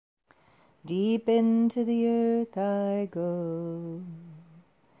Deep into the earth I go.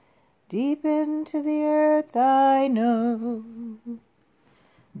 Deep into the earth I know.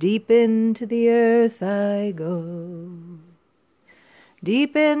 Deep into the earth I go.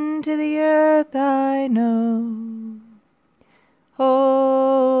 Deep into the earth I know.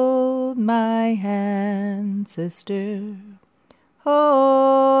 Hold my hand, sister.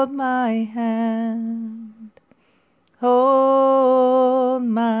 Hold my hand. Hold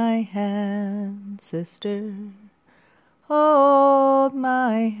my hand, sister. Hold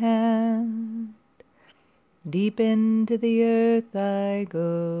my hand. Deep into the earth I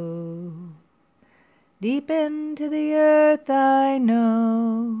go. Deep into the earth I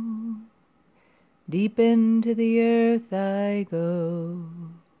know. Deep into the earth I go.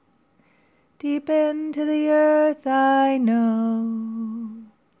 Deep into the earth I know.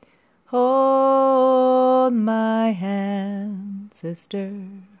 Hold my hand, sister.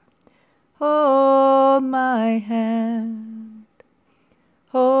 Hold my hand.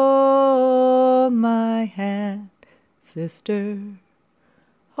 Hold my hand, sister.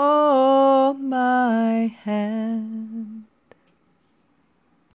 Hold my hand.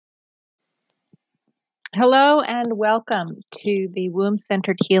 Hello and welcome to the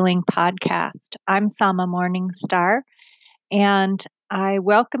Womb-Centered Healing Podcast. I'm Sama Morningstar, and I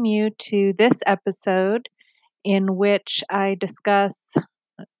welcome you to this episode in which I discuss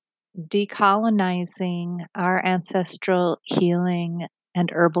decolonizing our ancestral healing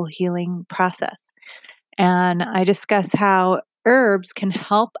and herbal healing process. And I discuss how herbs can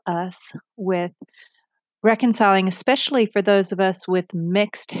help us with reconciling, especially for those of us with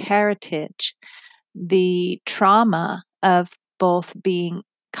mixed heritage, the trauma of both being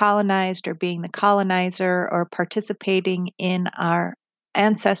colonized or being the colonizer or participating in our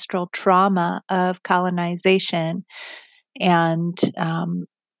ancestral trauma of colonization and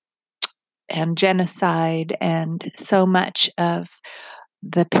genocide and so much of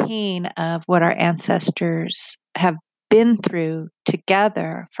the pain of what our ancestors have been through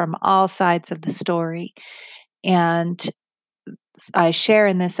together from all sides of the story. And I share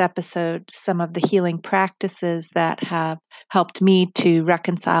in this episode some of the healing practices that have helped me to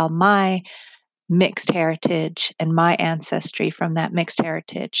reconcile my mixed heritage and my ancestry from that mixed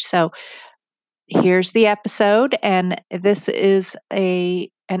heritage. So here's the episode, and this is an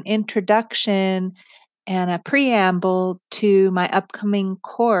introduction and a preamble to my upcoming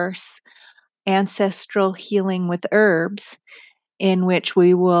course, Ancestral Healing with Herbs, in which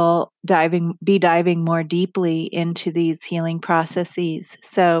we will be diving more deeply into these healing processes.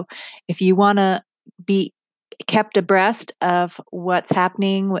 So if you want to be kept abreast of what's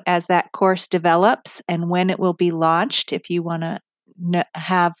happening as that course develops and when it will be launched, if you want to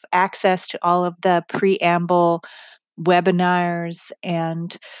have access to all of the preamble webinars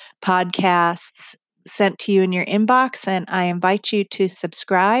and podcasts sent to you in your inbox, and I invite you to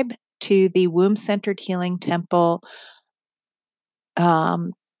subscribe to the Womb-Centered Healing Temple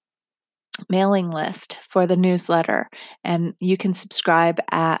mailing list for the newsletter, and you can subscribe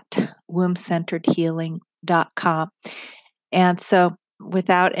at wombcenteredhealing.com. And so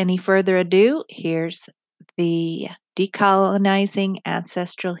without any further ado, here's the Decolonizing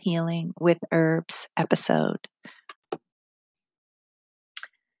Ancestral Healing with Herbs episode.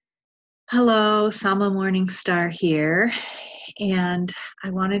 Hello, Sama Morningstar here, and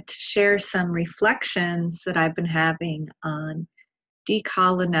I wanted to share some reflections that I've been having on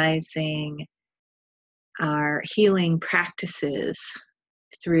decolonizing our healing practices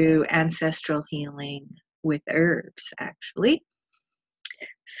through ancestral healing with herbs, actually.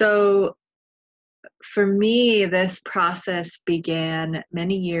 So for me, this process began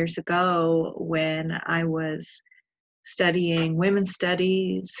many years ago when I was studying women's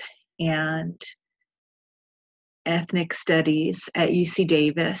studies and ethnic studies at UC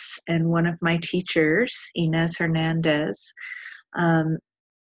Davis, and one of my teachers, Inez Hernandez,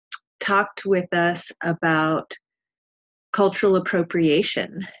 talked with us about cultural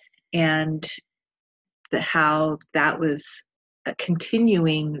appropriation and how that was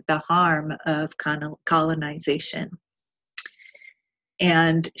continuing the harm of colonization.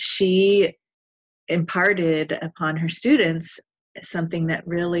 And she imparted upon her students something that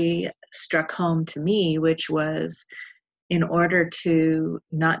really struck home to me, which was, in order to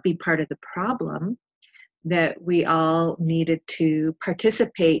not be part of the problem, that we all needed to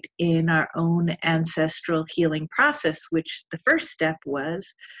participate in our own ancestral healing process, which the first step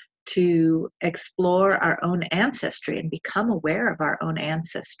was to explore our own ancestry and become aware of our own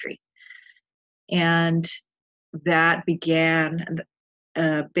ancestry. And that began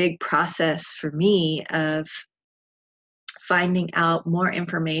a big process for me of finding out more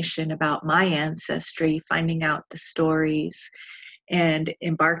information about my ancestry, finding out the stories, and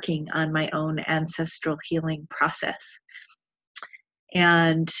embarking on my own ancestral healing process.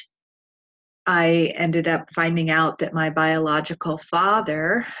 And I ended up finding out that my biological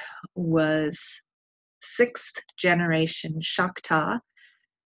father was sixth generation Choctaw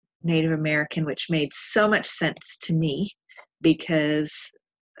Native American, which made so much sense to me because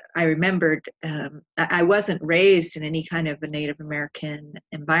I remembered I wasn't raised in any kind of a Native American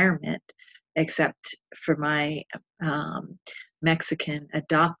environment except for my Mexican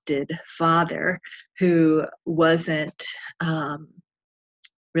adopted father, who wasn't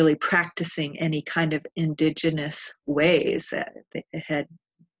really practicing any kind of indigenous ways. That had,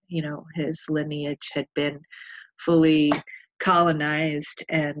 his lineage had been fully colonized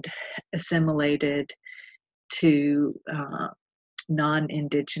and assimilated to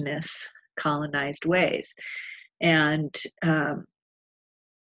non-indigenous colonized ways. And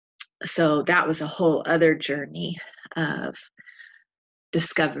so that was a whole other journey of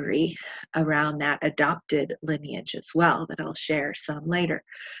discovery around that adopted lineage as well, that I'll share some later.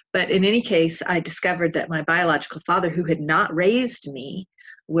 But in any case, I discovered that my biological father, who had not raised me,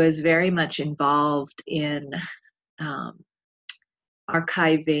 was very much involved in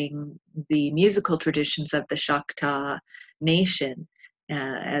archiving the musical traditions of the Choctaw Nation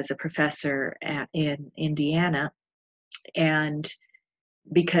as a professor in Indiana. And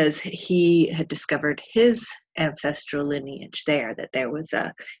because he had discovered his ancestral lineage there, that there was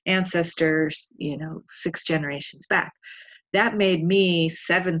a ancestors, 6 generations back. That made me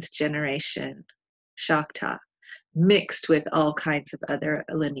 7th generation Choctaw, mixed with all kinds of other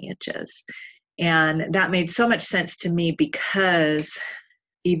lineages. And that made so much sense to me because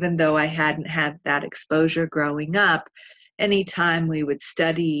even though I hadn't had that exposure growing up, anytime we would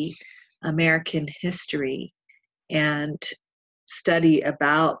study American history and study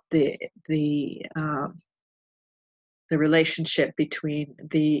about the relationship between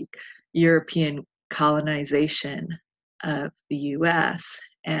the European colonization of the U.S.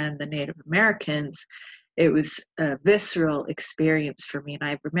 and the Native Americans, it was a visceral experience for me. And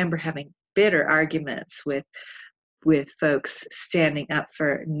I remember having bitter arguments with folks standing up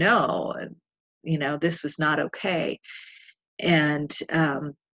for no, this was not okay. And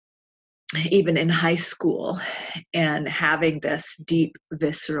even in high school, and having this deep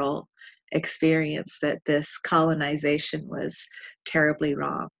visceral experience that this colonization was terribly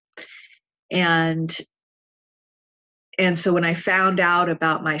wrong. And so when I found out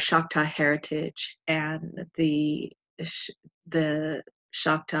about my Choctaw heritage and the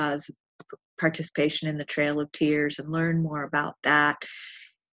Choctaws' participation in the Trail of Tears, and learn more about that,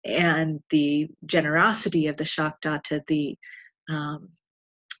 and the generosity of the Choctaw to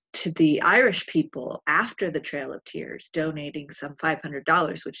the Irish people after the Trail of Tears, donating some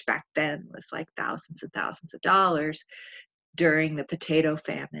 $500, which back then was like thousands and thousands of dollars during the potato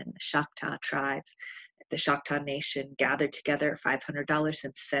famine. The Choctaw tribes, the Choctaw Nation, gathered together $500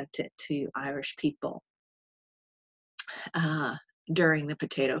 and sent it to Irish people during the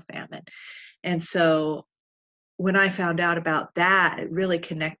potato famine. And so when I found out about that, it really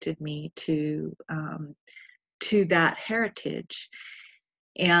connected me to that heritage.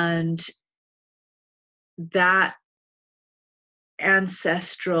 And that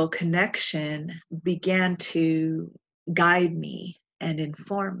ancestral connection began to guide me and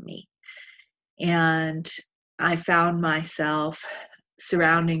inform me. And I found myself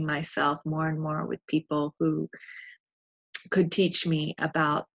surrounding myself more and more with people who could teach me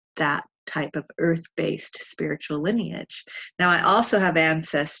about that type of earth-based spiritual lineage. Now, I also have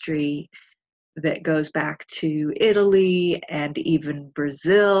ancestry that goes back to Italy and even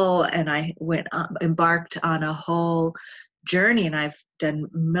Brazil, and I embarked on a whole journey, and I've done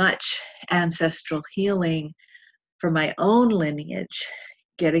much ancestral healing for my own lineage,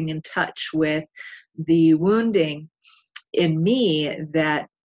 getting in touch with the wounding in me that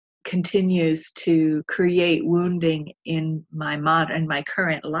continues to create wounding in my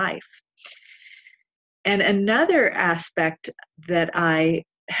current life. And another aspect that I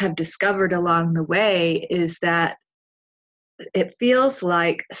have discovered along the way is that it feels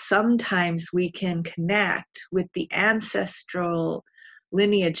like sometimes we can connect with the ancestral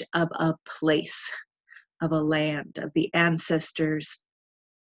lineage of a place, of a land, of the ancestors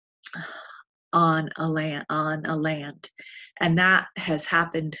on a land. And that has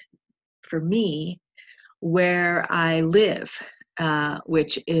happened for me where I live,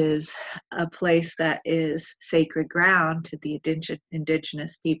 which is a place that is sacred ground to the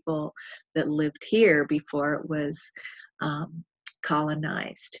indigenous people that lived here before it was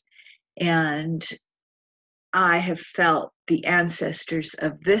colonized. And I have felt the ancestors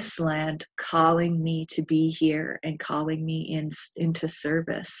of this land calling me to be here and calling me into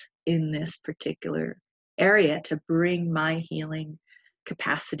service in this particular area to bring my healing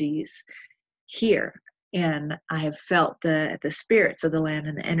capacities here. And I have felt the spirits of the land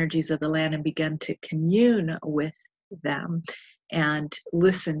and the energies of the land and begun to commune with them and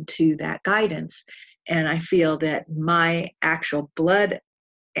listen to that guidance. And I feel that my actual blood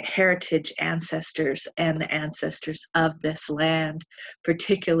heritage ancestors and the ancestors of this land,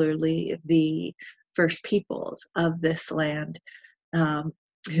 particularly the first peoples of this land,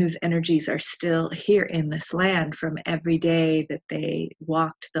 whose energies are still here in this land from every day that they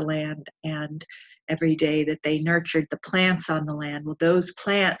walked the land and every day that they nurtured the plants on the land. Well, those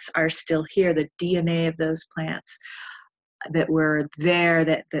plants are still here. The DNA of those plants that were there,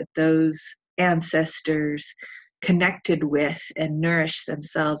 that those ancestors connected with and nourished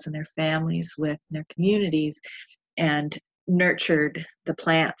themselves and their families with, and their communities, and nurtured the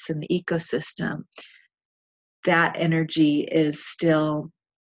plants and the ecosystem, that energy is still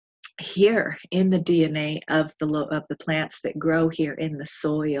here in the DNA of the plants that grow here in the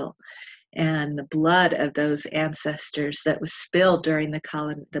soil. And the blood of those ancestors that was spilled during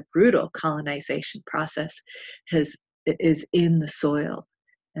the brutal colonization process is in the soil.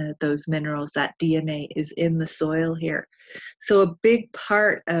 Those minerals, that DNA is in the soil here. So a big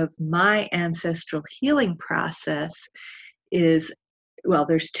part of my ancestral healing process is, well,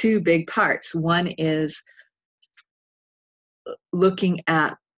 there's two big parts. One is looking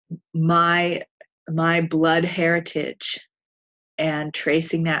at my blood heritage and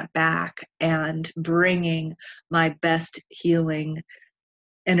tracing that back and bringing my best healing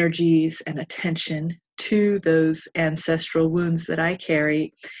energies and attention to those ancestral wounds that I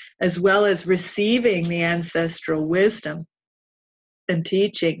carry, as well as receiving the ancestral wisdom and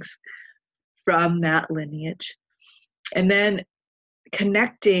teachings from that lineage. And then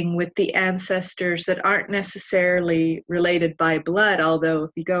connecting with the ancestors that aren't necessarily related by blood, although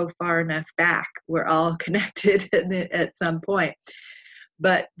if you go far enough back, we're all connected at some point,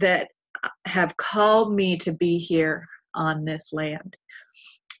 but that have called me to be here on this land,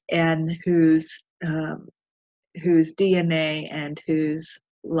 and whose DNA and whose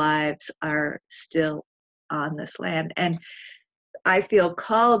lives are still on this land. And I feel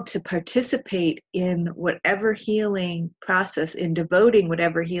called to participate in whatever healing process, in devoting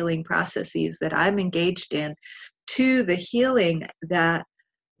whatever healing processes that I'm engaged in to the healing that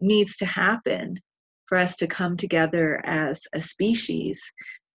needs to happen for us to come together as a species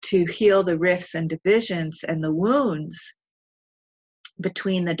to heal the rifts and divisions and the wounds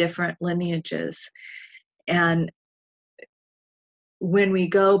between the different lineages. And when we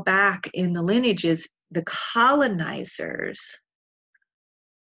go back in the lineages, the colonizers,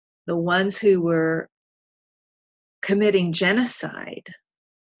 the ones who were committing genocide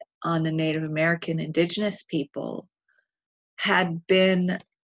on the Native American indigenous people, had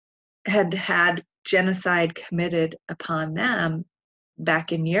had genocide committed upon them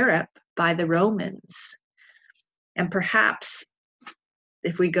back in Europe by the Romans. And perhaps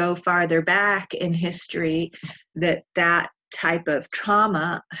if we go farther back in history, that type of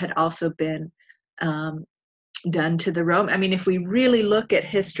trauma had also been done to the Rome. I mean, if we really look at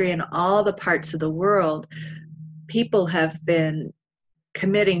history in all the parts of the world, people have been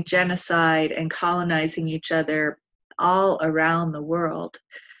committing genocide and colonizing each other all around the world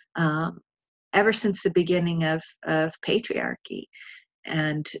ever since the beginning of patriarchy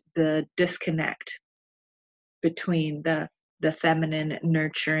and the disconnect between the feminine,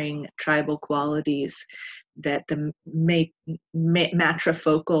 nurturing tribal qualities that the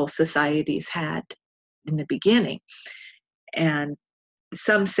matrifocal societies had in the beginning. And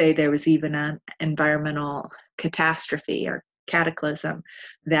some say there was even an environmental catastrophe or cataclysm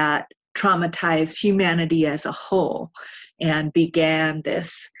that traumatized humanity as a whole and began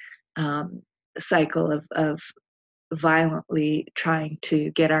this cycle of violently trying to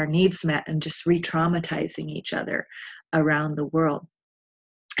get our needs met and just re-traumatizing each other around the world.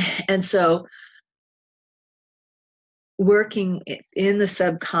 And so working in the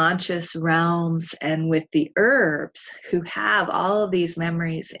subconscious realms and with the herbs who have all of these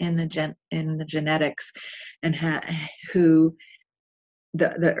memories in the genetics, and who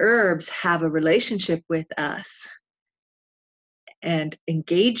the herbs have a relationship with us, and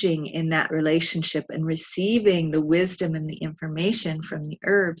engaging in that relationship and receiving the wisdom and the information from the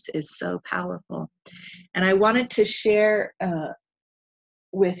herbs is so powerful. And I wanted to share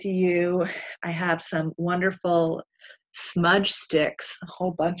with you, I have some wonderful smudge sticks, a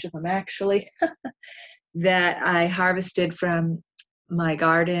whole bunch of them actually, that I harvested from my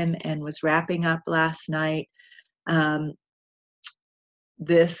garden and was wrapping up last night Um,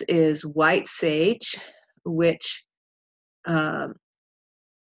 this is white sage, which um,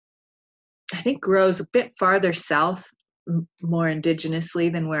 I think grows a bit farther south, more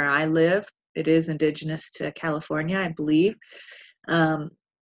indigenously than where I live. It is indigenous to California, I believe. Um,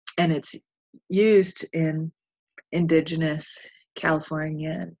 and it's used in indigenous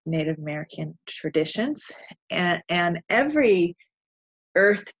California Native American traditions. And every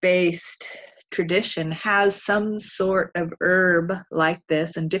earth-based tradition has some sort of herb like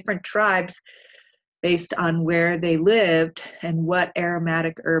this, and different tribes, based on where they lived and what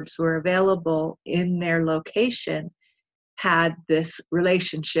aromatic herbs were available in their location, had this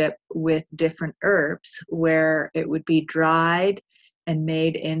relationship with different herbs where it would be dried and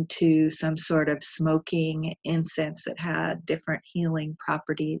made into some sort of smoking incense that had different healing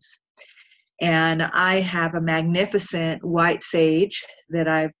properties. And I have a magnificent white sage that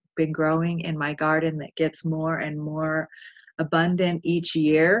I've been growing in my garden that gets more and more abundant each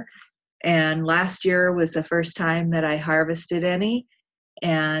year. And last year was the first time that I harvested any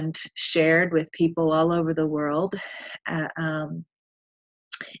and shared with people all over the world. Uh, um,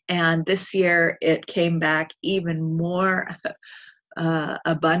 and this year it came back even more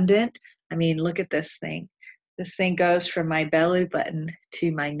abundant. I mean, look at this thing. This thing goes from my belly button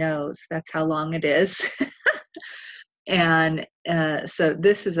to my nose. That's how long it is. And so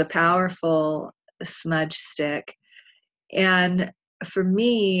this is a powerful smudge stick. And for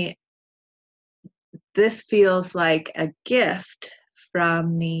me, this feels like a gift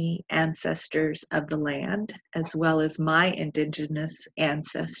from the ancestors of the land, as well as my indigenous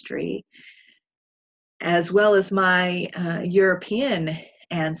ancestry, as well as my European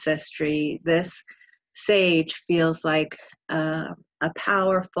ancestry. This sage feels like a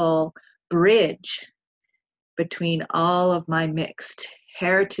powerful bridge between all of my mixed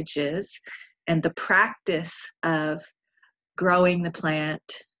heritages and the practice of growing the plant,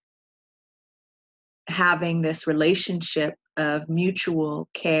 having this relationship of mutual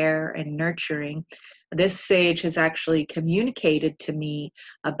care and nurturing. This sage has actually communicated to me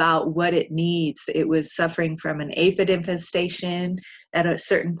about what it needs. It was suffering from an aphid infestation at a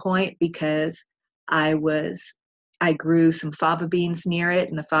certain point because I grew some fava beans near it,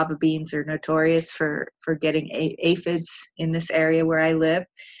 and the fava beans are notorious for getting aphids in this area where I live.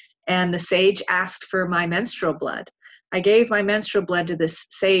 And the sage asked for my menstrual blood. I gave my menstrual blood to this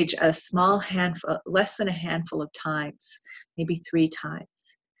sage a small handful, less than a handful of times, maybe 3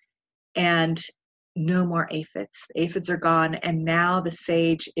 times. And no more aphids. The aphids are gone, and now the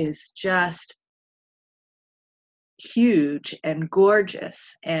sage is just huge and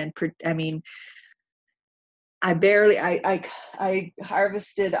gorgeous. And I mean, I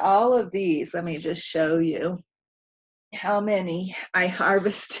harvested all of these. Let me just show you how many I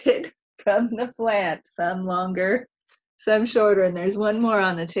harvested from the plant, some longer, some shorter, and there's one more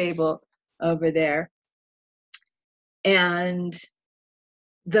on the table over there. And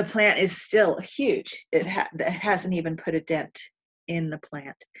the plant is still huge. It hasn't even put a dent in the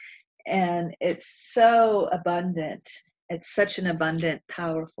plant. And it's so abundant. It's such an abundant,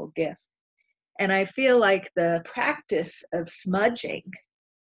 powerful gift. And I feel like the practice of smudging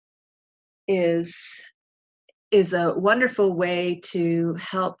is a wonderful way to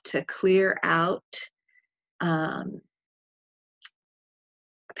help to clear out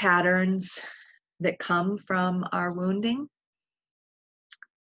patterns that come from our wounding,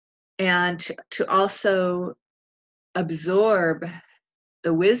 and to also absorb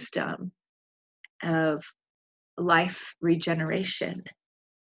the wisdom of life regeneration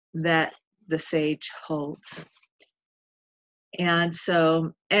that the sage holds. And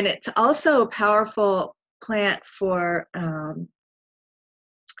so, and it's also a powerful plant for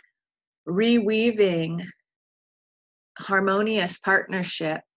reweaving harmonious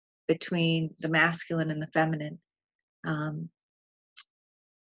partnership between the masculine and the feminine.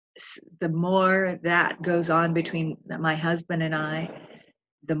 The more that goes on between my husband and I,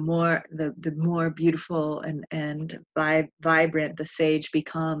 the more beautiful and vibrant the sage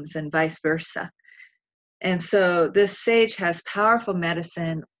becomes, and vice versa. And so this sage has powerful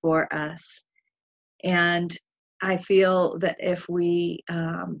medicine for us. And I feel that if we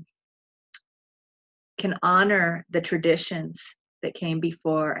can honor the traditions that came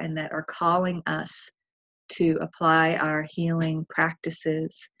before and that are calling us to apply our healing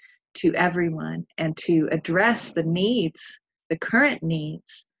practices to everyone and to address the needs, the current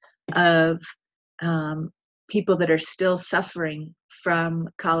needs of people that are still suffering from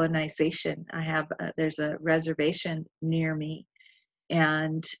colonization. There's a reservation near me,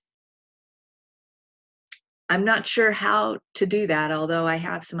 and I'm not sure how to do that, although I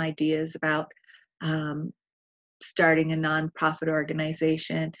have some ideas about starting a nonprofit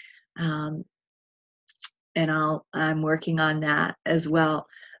organization, and I'm working on that as well.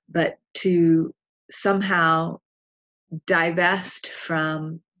 But to somehow divest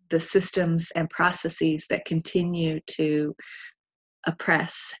from the systems and processes that continue to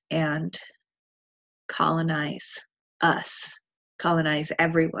oppress and colonize us, colonize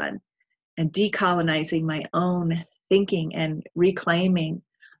everyone, and decolonizing my own thinking and reclaiming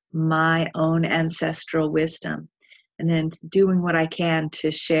my own ancestral wisdom, and then doing what I can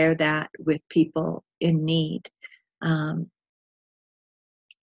to share that with people in need,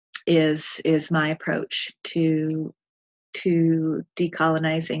 is my approach to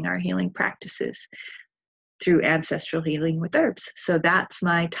decolonizing our healing practices through ancestral healing with herbs. So that's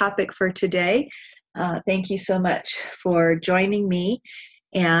my topic for today. Thank you so much for joining me.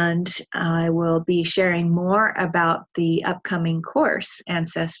 And I will be sharing more about the upcoming course,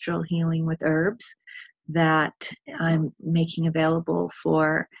 Ancestral Healing with Herbs, that I'm making available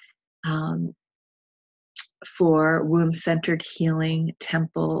for Womb-Centered Healing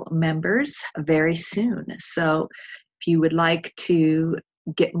Temple members very soon. So if you would like to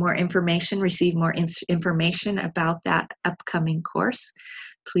get more information, receive more information about that upcoming course,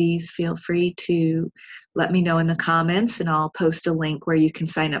 please feel free to let me know in the comments, and I'll post a link where you can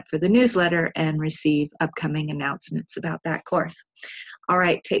sign up for the newsletter and receive upcoming announcements about that course. All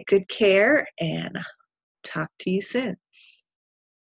right, take good care and talk to you soon.